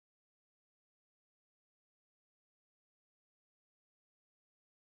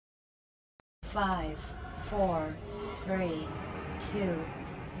5, 4, 3, 2,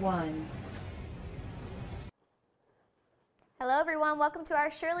 1. Hello everyone, welcome to our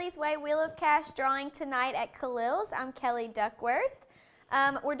Shirley's Way Wheel of Cash drawing tonight at Khalil's. I'm Kelly Duckworth.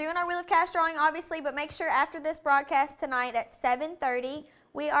 We're doing our Wheel of Cash drawing obviously, but make sure after this broadcast tonight at 7:30,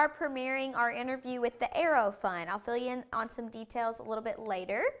 we are premiering our interview with the Arrow Fund. I'll fill you in on some details a little bit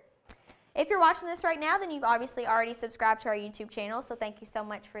later. If you're watching this right now, then you've obviously already subscribed to our YouTube channel, so thank you so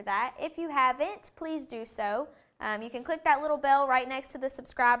much for that. If you haven't, please do so. You can click that little bell right next to the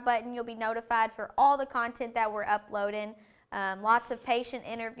subscribe button. You'll be notified for all the content that we're uploading. Lots of patient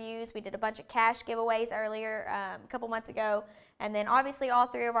interviews. We did a bunch of cash giveaways earlier, a couple months ago, and then obviously all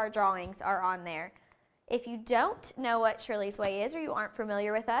 3 of our drawings are on there. If you don't know what Shirley's Way is or you aren't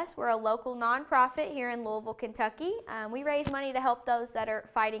familiar with us, we're a local nonprofit here in Louisville, Kentucky. We raise money to help those that are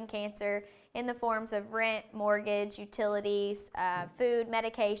fighting cancer in the forms of rent, mortgage, utilities, food,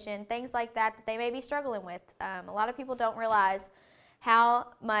 medication, things like that that they may be struggling with. A lot of people don't realize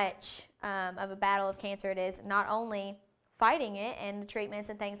how much of a battle of cancer it is, not only fighting it and the treatments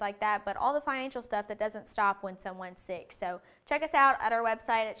and things like that, but all the financial stuff that doesn't stop when someone's sick. So check us out at our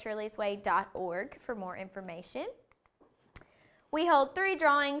website at shirleysway.org for more information. We hold 3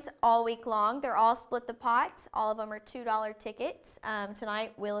 drawings all week long. They're all split the pots. All of them are $2 tickets.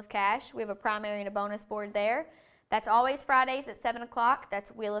 Tonight, Wheel of Cash. We have a primary and a bonus board there. That's always Fridays at 7 o'clock. That's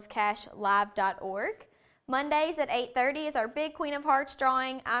wheelofcashlive.org. Mondays at 8:30 is our big Queen of Hearts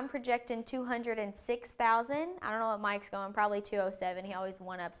drawing. I'm projecting 206,000. I don't know what Mike's going, probably 207. He always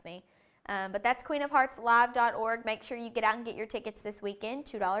one-ups me. But that's queenofheartslive.org. Make sure you get out and get your tickets this weekend,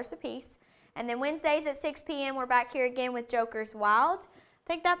 $2 a piece. And then Wednesdays at 6 p.m. we're back here again with Joker's Wild. I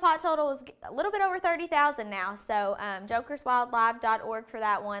think that pot total is a little bit over 30,000 now. So jokerswildlive.org for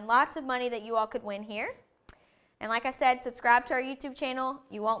that one. Lots of money that you all could win here. And like I said, subscribe to our YouTube channel.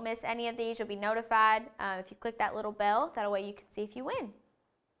 You won't miss any of these. You'll be notified if you click that little bell. That way you can see if you win.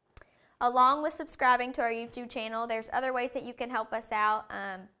 Along with subscribing to our YouTube channel, there's other ways that you can help us out.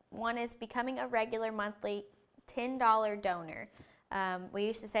 One is becoming a regular monthly $10 donor. We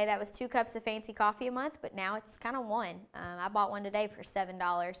used to say that was 2 cups of fancy coffee a month, but now it's kind of 1. I bought one today for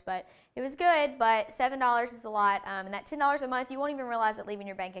 $7, but it was good, but $7 is a lot. And that $10 a month, you won't even realize it leaving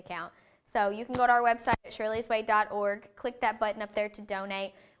your bank account. So you can go to our website at shirleysway.org, click that button up there to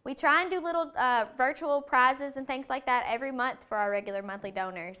donate. We try and do little virtual prizes and things like that every month for our regular monthly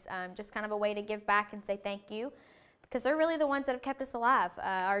donors, just kind of a way to give back and say thank you, because they're really the ones that have kept us alive.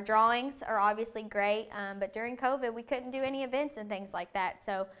 Our drawings are obviously great, but during COVID we couldn't do any events and things like that.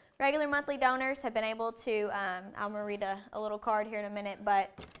 So regular monthly donors have been able to, I'm going to read a little card here in a minute,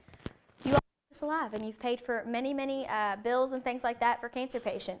 but you all kept us alive and you've paid for many, many bills and things like that for cancer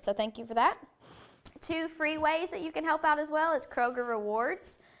patients. So thank you for that. 2 free ways that you can help out as well is Kroger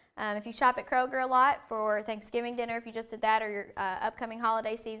Rewards. If you shop at Kroger a lot for Thanksgiving dinner, if you just did that, or your upcoming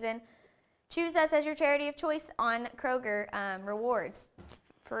holiday season, choose us as your charity of choice on Kroger Rewards. It's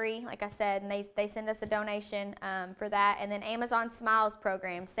free, like I said, and they send us a donation for that. And then Amazon Smiles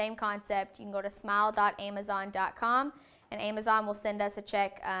program, same concept. You can go to smile.amazon.com, and Amazon will send us a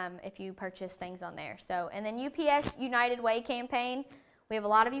check if you purchase things on there. So, and then UPS United Way campaign. We have a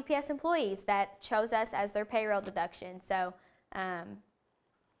lot of UPS employees that chose us as their payroll deduction. So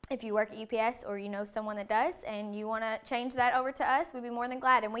if you work at UPS or you know someone that does and you want to change that over to us, we'd be more than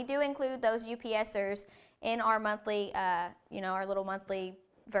glad. And we do include those UPSers in our monthly, our little monthly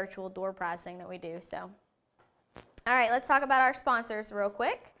virtual door prize thing that we do. So, all right, let's talk about our sponsors real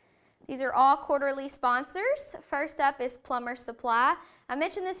quick. These are all quarterly sponsors. First up is Plumber Supply. I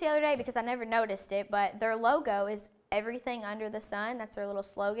mentioned this the other day because I never noticed it, but their logo is everything under the sun. That's their little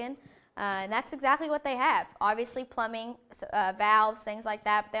slogan. And that's exactly what they have. Obviously plumbing, valves, things like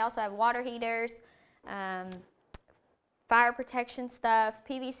that. But they also have water heaters, fire protection stuff,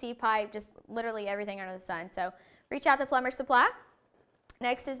 PVC pipe, just literally everything under the sun. So reach out to Plumber Supply.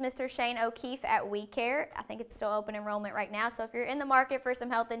 Next is Mr. Shane O'Keefe at We Care. I think it's still open enrollment right now. So if you're in the market for some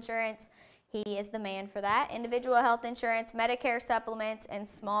health insurance, he is the man for that. Individual health insurance, Medicare supplements, and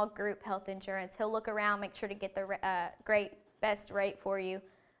small group health insurance. He'll look around, make sure to get the best rate for you.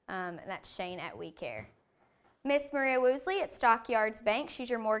 And that's Shane at We Care. Miss Maria Woosley at Stockyards Bank. She's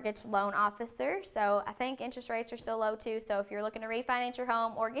your mortgage loan officer. So I think interest rates are still low too. So if you're looking to refinance your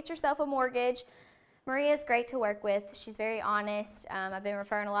home or get yourself a mortgage, Maria is great to work with. She's very honest. I've been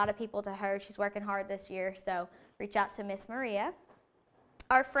referring a lot of people to her. She's working hard this year. So reach out to Miss Maria.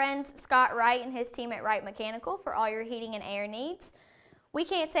 Our friends Scott Wright and his team at Wright Mechanical for all your heating and air needs. We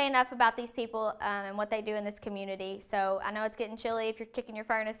can't say enough about these people and what they do in this community. So I know it's getting chilly. If you're kicking your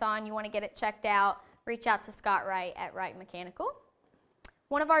furnace on, you want to get it checked out, reach out to Scott Wright at Wright Mechanical.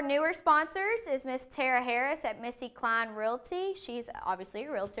 One of our newer sponsors is Miss Tara Harris at Missy Klein Realty. She's obviously a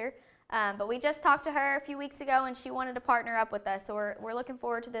realtor, but we just talked to her a few weeks ago and she wanted to partner up with us, so we're looking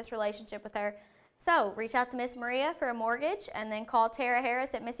forward to this relationship with her. So reach out to Miss Maria for a mortgage and then call Tara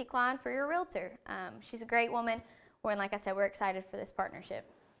Harris at Missy Klein for your realtor. She's a great woman, and like I said, we're excited for this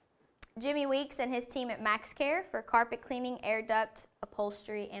partnership. Jimmy Weeks and his team at Max Care for carpet cleaning, air duct,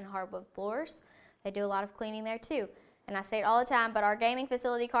 upholstery, and hardwood floors. They do a lot of cleaning there too. And I say it all the time, but our gaming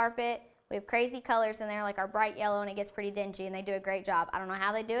facility carpet, we have crazy colors in there, like our bright yellow, and it gets pretty dingy, and they do a great job. I don't know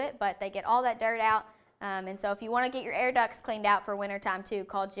how they do it, but they get all that dirt out. And so if you want to get your air ducts cleaned out for wintertime too,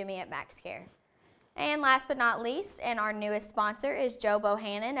 call Jimmy at Max Care. And last but not least, and our newest sponsor is Joe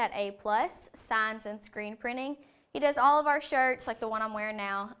Bohannon at A+, Signs and Screen Printing. He does all of our shirts, like the one I'm wearing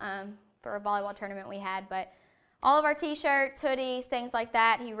now, for a volleyball tournament we had, but all of our t-shirts, hoodies, things like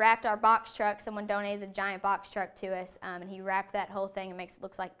that. He wrapped our box truck. Someone donated a giant box truck to us, and he wrapped that whole thing and makes it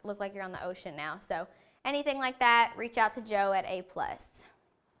look like you're on the ocean now. So anything like that, reach out to Joe at A+.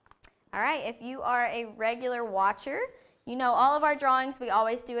 All right, if you are a regular watcher, you know all of our drawings, we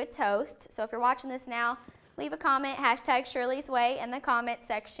always do a toast. So if you're watching this now, leave a comment, hashtag Shirley's Way in the comment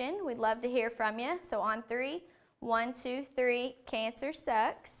section. We'd love to hear from you. So on 3, 1, 2, 3, cancer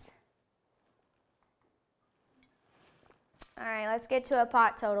sucks. All right, let's get to a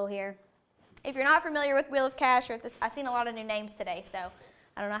pot total here. If you're not familiar with Wheel of Cash, I've seen a lot of new names today, so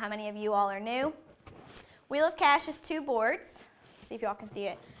I don't know how many of you all are new. Wheel of Cash is 2 boards. Let's see if y'all can see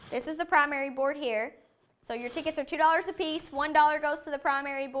it. This is the primary board here. So your tickets are $2 a piece. $1 goes to the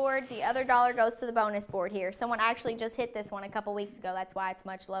primary board. The other $1 goes to the bonus board here. Someone actually just hit this one a couple weeks ago. That's why it's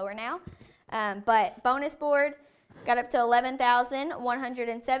much lower now. But bonus board got up to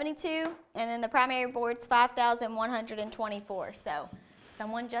 $11,172, and then the primary board's $5,124. So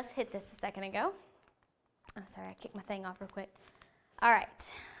someone just hit this a second ago. Oh, sorry, I kicked my thing off real quick. All right,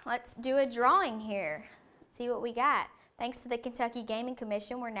 let's do a drawing here. See what we got. Thanks to the Kentucky Gaming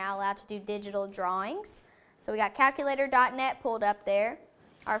Commission, we're now allowed to do digital drawings. So we got calculator.net pulled up there.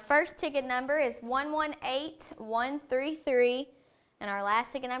 Our first ticket number is 118133. And our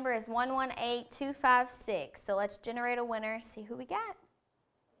last ticket number is 118256. So let's generate a winner, see who we got.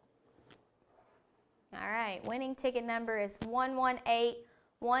 All right, winning ticket number is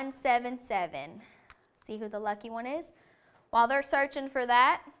 118177. See who the lucky one is. While they're searching for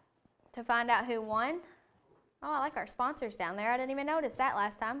that to find out who won. Oh, I like our sponsors down there. I didn't even notice that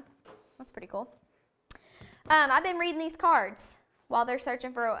last time. That's pretty cool. I've been reading these cards while they're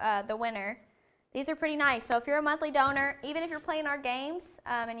searching for the winner. These are pretty nice. So if you're a monthly donor, even if you're playing our games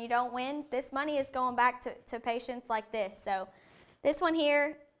and you don't win, this money is going back to patients like this. So this one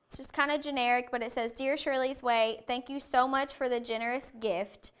here, it's just kind of generic, but it says, Dear Shirley's Way, thank you so much for the generous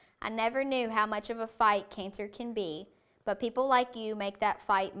gift. I never knew how much of a fight cancer can be, but people like you make that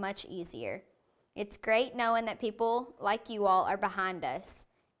fight much easier. It's great knowing that people like you all are behind us.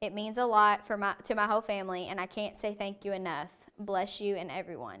 It means a lot to my whole family, and I can't say thank you enough. Bless you and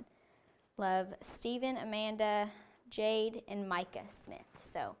everyone. Love, Stephen, Amanda, Jade, and Micah Smith.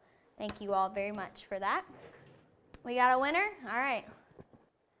 So thank you all very much for that. We got a winner? All right.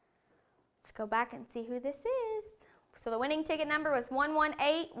 Let's go back and see who this is. So the winning ticket number was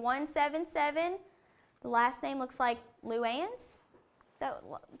 118177. The last name looks like Luann's. Is that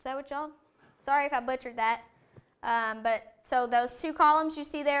what y'all? Sorry if I butchered that. But so those 2 columns you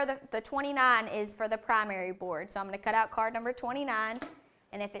see there, the 29 is for the primary board. So I'm going to cut out card number 29.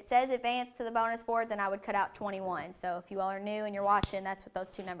 And if it says advance to the bonus board, then I would cut out 21. So if you all are new and you're watching, that's what those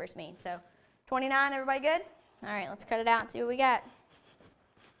 2 numbers mean. So 29, everybody good? All right, let's cut it out and see what we got.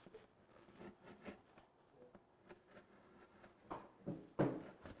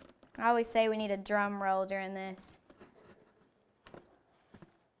 I always say we need a drum roll during this.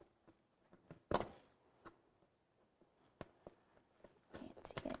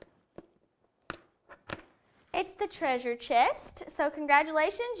 It's the treasure chest. So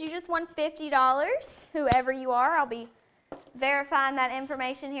congratulations, you just won $50. Whoever you are, I'll be verifying that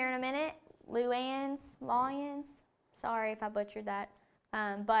information here in a minute. Luann's, Lyons. Sorry if I butchered that.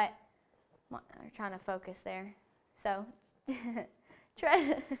 But I'm trying to focus there. So, okay,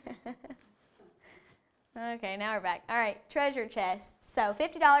 now we're back. All right, treasure chest. So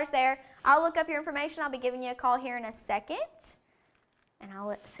 $50 there. I'll look up your information. I'll be giving you a call here in a second. And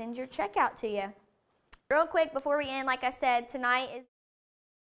I'll send your check out to you. Real quick before we end, like I said, tonight is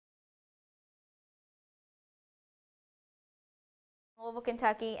Louisville,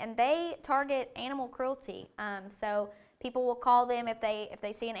 Kentucky, and they target animal cruelty. So people will call them if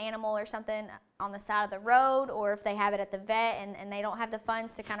they see an animal or something on the side of the road, or if they have it at the vet and they don't have the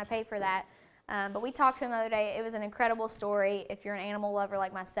funds to kind of pay for that. But we talked to him the other day. It was an incredible story. If you're an animal lover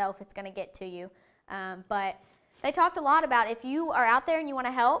like myself, it's going to get to you. But they talked a lot about if you are out there and you want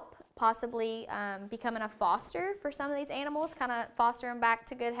to help, possibly becoming a foster for some of these animals, kind of foster them back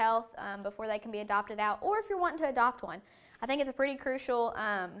to good health before they can be adopted out, or if you're wanting to adopt one. I think it's a pretty crucial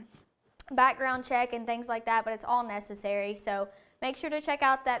background check and things like that, but it's all necessary. So make sure to check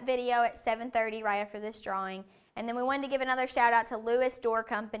out that video at 7:30 right after this drawing. And then we wanted to give another shout out to Lewis Door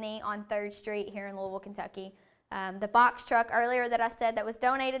Company on 3rd Street here in Louisville, Kentucky. The box truck earlier that I said that was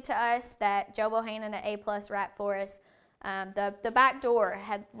donated to us that Joe Bohannon at A+ wrapped for us, the back door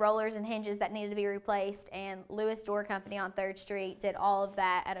had rollers and hinges that needed to be replaced, and Lewis Door Company on 3rd Street did all of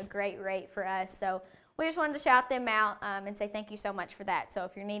that at a great rate for us. So we just wanted to shout them out and say thank you so much for that. So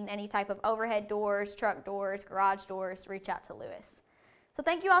if you're needing any type of overhead doors, truck doors, garage doors, reach out to Lewis. So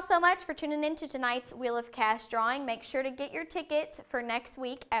thank you all so much for tuning in to tonight's Wheel of Cash drawing. Make sure to get your tickets for next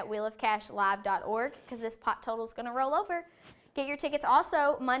week at wheelofcashlive.org because this pot total is going to roll over. Get your tickets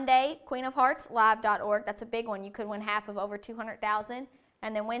also Monday, queenofheartslive.org. That's a big one. You could win half of over $200,000.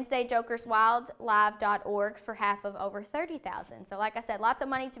 And then Wednesday, jokerswildlive.org for half of over $30,000. So like I said, lots of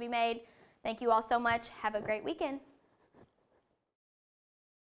money to be made. Thank you all so much. Have a great weekend.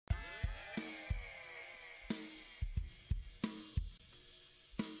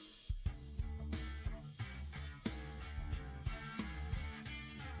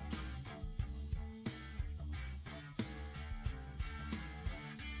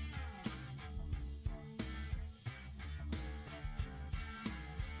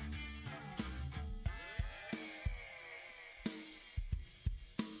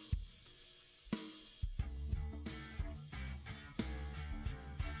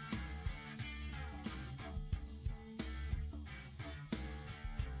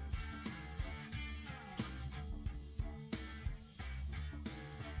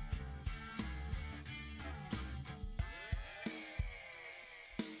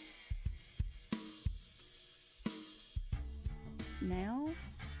 Now,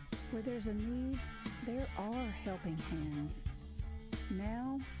 where there's a need, there are helping hands.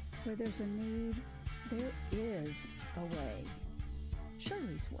 Now, where there's a need, there is a way.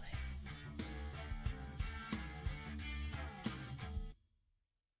 Shirley's way.